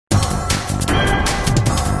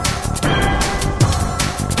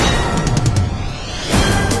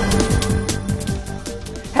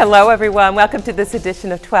Hello, everyone. Welcome to this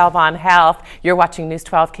edition of 12 on Health. You're watching News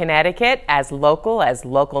 12 Connecticut, as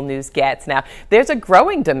local news gets. Now, there's a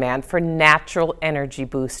growing demand for natural energy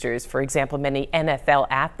boosters. For example, many NFL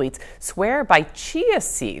athletes swear by chia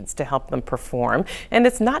seeds to help them perform. And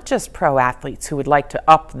it's not just pro athletes who would like to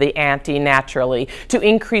up the ante naturally to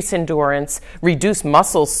increase endurance, reduce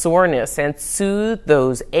muscle soreness, and soothe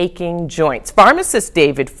those aching joints. Pharmacist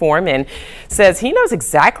David Foreman says he knows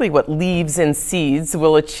exactly what leaves and seeds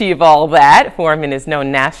will achieve all that. Foreman is known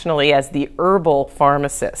nationally as the Herbal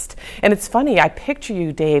Pharmacist. And it's funny, I picture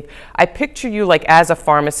you, Dave, I picture you like as a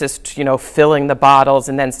pharmacist, you know, filling the bottles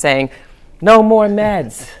and then saying, no more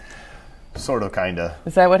meds. Sort of, kind of.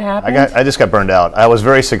 Is that what happened? I just got burned out. I was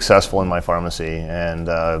very successful in my pharmacy, and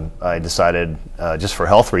I decided, just for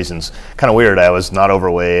health reasons, kind of weird. I was not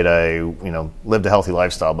overweight. I, lived a healthy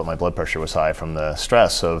lifestyle, but my blood pressure was high from the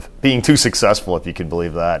stress of being too successful, if you could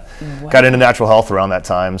believe that. Wow. Got into natural health around that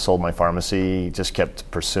time. Sold my pharmacy. Just kept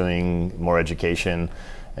pursuing more education.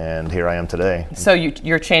 And here I am today. So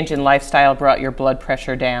your change in lifestyle brought your blood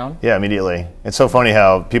pressure down? Yeah, immediately. It's so funny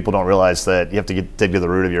how people don't realize that you have to dig to the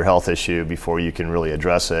root of your health issue before you can really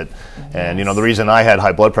address it. Yes. And the reason I had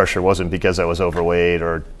high blood pressure wasn't because I was overweight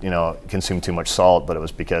or consumed too much salt, but it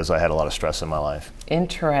was because I had a lot of stress in my life.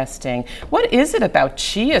 Interesting. What is it about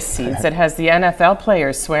chia seeds that has the NFL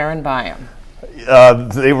players swearing by them?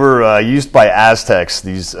 They were used by Aztecs.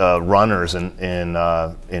 These runners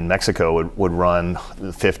in Mexico would run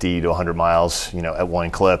 50 to 100 miles, at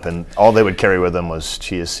one clip, and all they would carry with them was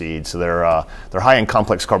chia seeds. So they're high in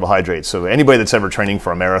complex carbohydrates. So anybody that's ever training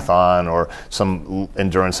for a marathon or some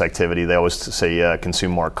endurance activity, they always say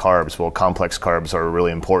consume more carbs. Well, complex carbs are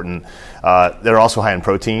really important. They're also high in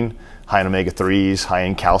protein, high in omega-3s, high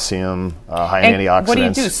in calcium, high in antioxidants. What do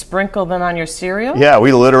you do, sprinkle them on your cereal? Yeah,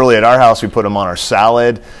 we literally, at our house, we put them on our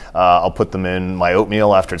salad. I'll put them in my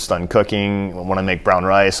oatmeal after it's done cooking. When I make brown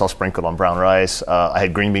rice, I'll sprinkle it on brown rice. I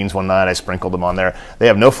had green beans one night, I sprinkled them on there. They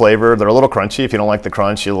have no flavor. They're a little crunchy. If you don't like the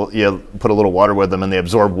crunch, you put a little water with them, and they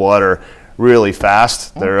absorb water really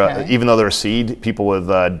fast. They're even though they're a seed, people with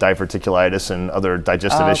diverticulitis and other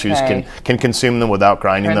digestive issues can consume them without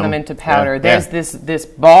grinding them into powder. There's this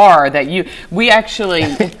bar that we actually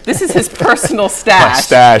this is his personal stash. My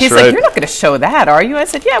stash. He's right? like, you're not going to show that, are you? I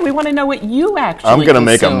said, yeah. We want to know what you actually. I'm going to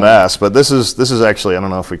make a mess, but this is actually, I don't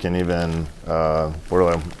know if we can even. Where do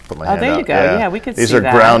I put my hand? Oh, there you go. Yeah, we could see that. These are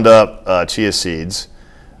ground up chia seeds.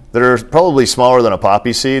 They're probably smaller than a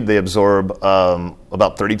poppy seed. They absorb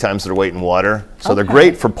about 30 times their weight in water. So they're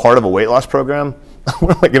great for part of a weight loss program.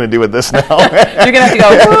 What am I going to do with this now? You're going to have to go,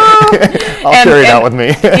 woo! I'll carry it out with me.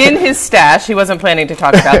 In his stash, he wasn't planning to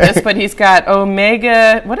talk about this, but he's got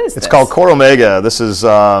omega, what is this? It's called Core Omega. This is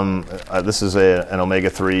an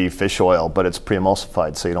omega-3 fish oil, but it's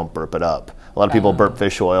pre-emulsified, so you don't burp it up. A lot of people burp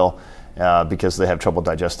fish oil. Because they have trouble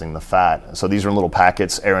digesting the fat. So these are in little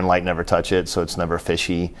packets. Air and light never touch it, so it's never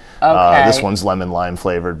fishy. This one's lemon lime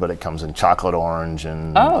flavored, but it comes in chocolate orange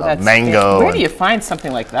and mango. Where do you find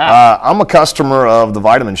something like that? I'm a customer of the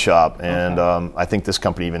Vitamin Shop, and I think this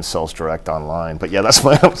company even sells direct online. But yeah, that's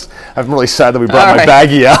I'm really sad that we brought my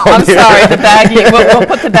baggie out. I'm sorry, the baggie. We'll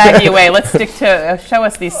put the baggie away. Let's stick to show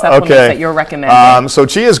us these supplements that you're recommending. So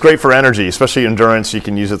chia is great for energy, especially endurance. You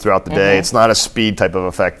can use it throughout the day. It's not a speed type of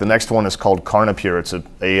effect. The next one is called Carnipure. It's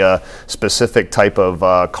a specific type of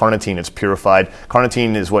carnitine. It's purified.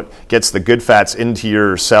 Carnitine is what gets the good fats into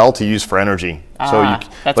your cell to use for energy.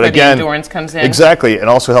 That's where the endurance comes in. Exactly. It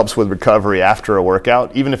also helps with recovery after a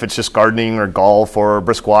workout, even if it's just gardening or golf or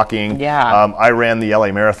brisk walking. Yeah. I ran the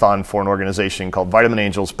LA Marathon for an organization called Vitamin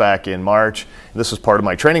Angels back in March. This was part of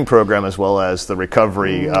my training program as well as the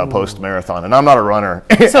recovery post-marathon. And I'm not a runner.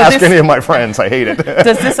 Ask any of my friends. I hate it.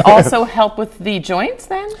 Does this also help with the joints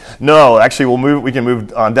then? No, actually, we can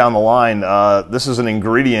move on down the line. This is an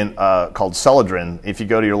ingredient called Celadrin. If you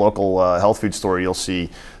go to your local health food store, you'll see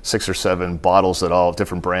 6 or 7 bottles that all have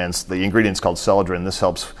different brands. The ingredient's called Celadrin. This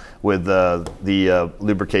helps with the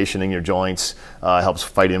lubrication in your joints, helps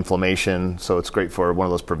fight inflammation, so it's great for one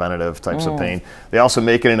of those preventative types of pain. They also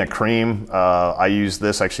make it in a cream. I use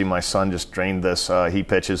this. Actually, my son just drained this. He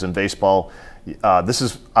pitches in baseball.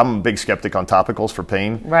 I'm a big skeptic on topicals for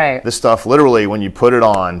pain. Right. This stuff, literally, when you put it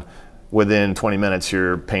on, within 20 minutes,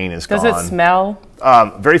 your pain is gone. Does it smell?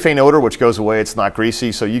 Very faint odor, which goes away. It's not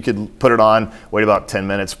greasy, so you could put it on, wait about 10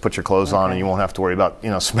 minutes, put your clothes on, and you won't have to worry about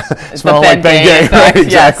smelling like Bengay. Right?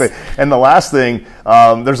 Exactly. Yes. And the last thing,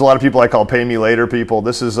 there's a lot of people I call pay me later people.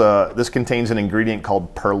 This contains an ingredient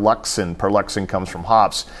called perluxin. Perluxin comes from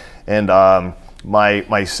hops, and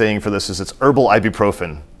my saying for this is it's herbal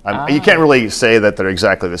ibuprofen. You can't really say that they're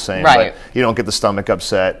exactly the same, right. but you don't get the stomach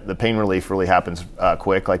upset. The pain relief really happens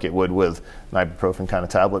quick, like it would with an ibuprofen kind of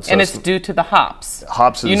tablet. So and it's due to the hops.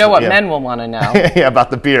 Hops is, you know what men will want to know. Yeah, about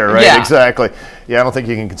the beer, right? Yeah. Exactly. Yeah, I don't think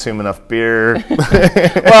you can consume enough beer.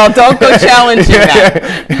 Well, don't go challenging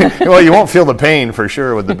that. Well, you won't feel the pain for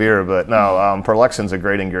sure with the beer, but no, Perlexin's a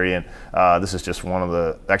great ingredient. This is just one of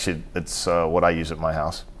the, actually, it's what I use at my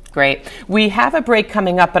house. Great. We have a break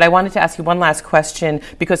coming up, but I wanted to ask you one last question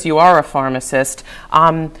because you are a pharmacist.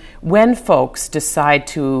 When folks decide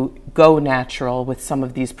to go natural with some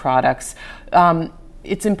of these products,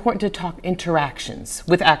 it's important to talk interactions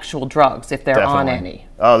with actual drugs if they're on any.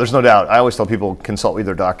 Oh, there's no doubt. I always tell people consult with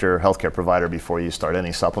your doctor or healthcare provider before you start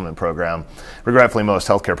any supplement program. Regretfully, most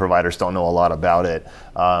healthcare providers don't know a lot about it.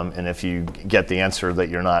 And if you get the answer that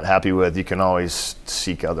you're not happy with, you can always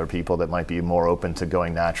seek other people that might be more open to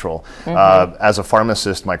going natural. As a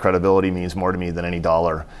pharmacist, my credibility means more to me than any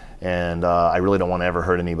dollar. And I really don't want to ever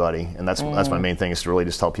hurt anybody. And that's my main thing, is to really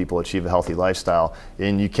just help people achieve a healthy lifestyle.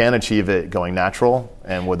 And you can achieve it going natural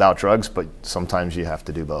and without drugs, but sometimes you have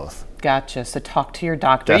to do both. Gotcha. So talk to your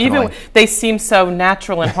doctor. Definitely. Even they seem so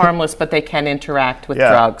natural and harmless, but they can interact with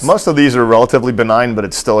drugs. Most of these are relatively benign, but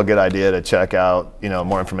it's still a good idea to check out,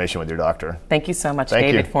 more information with your doctor. Thank you so much, Thank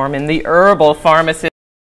David you. Foreman, the Herbal Pharmacist.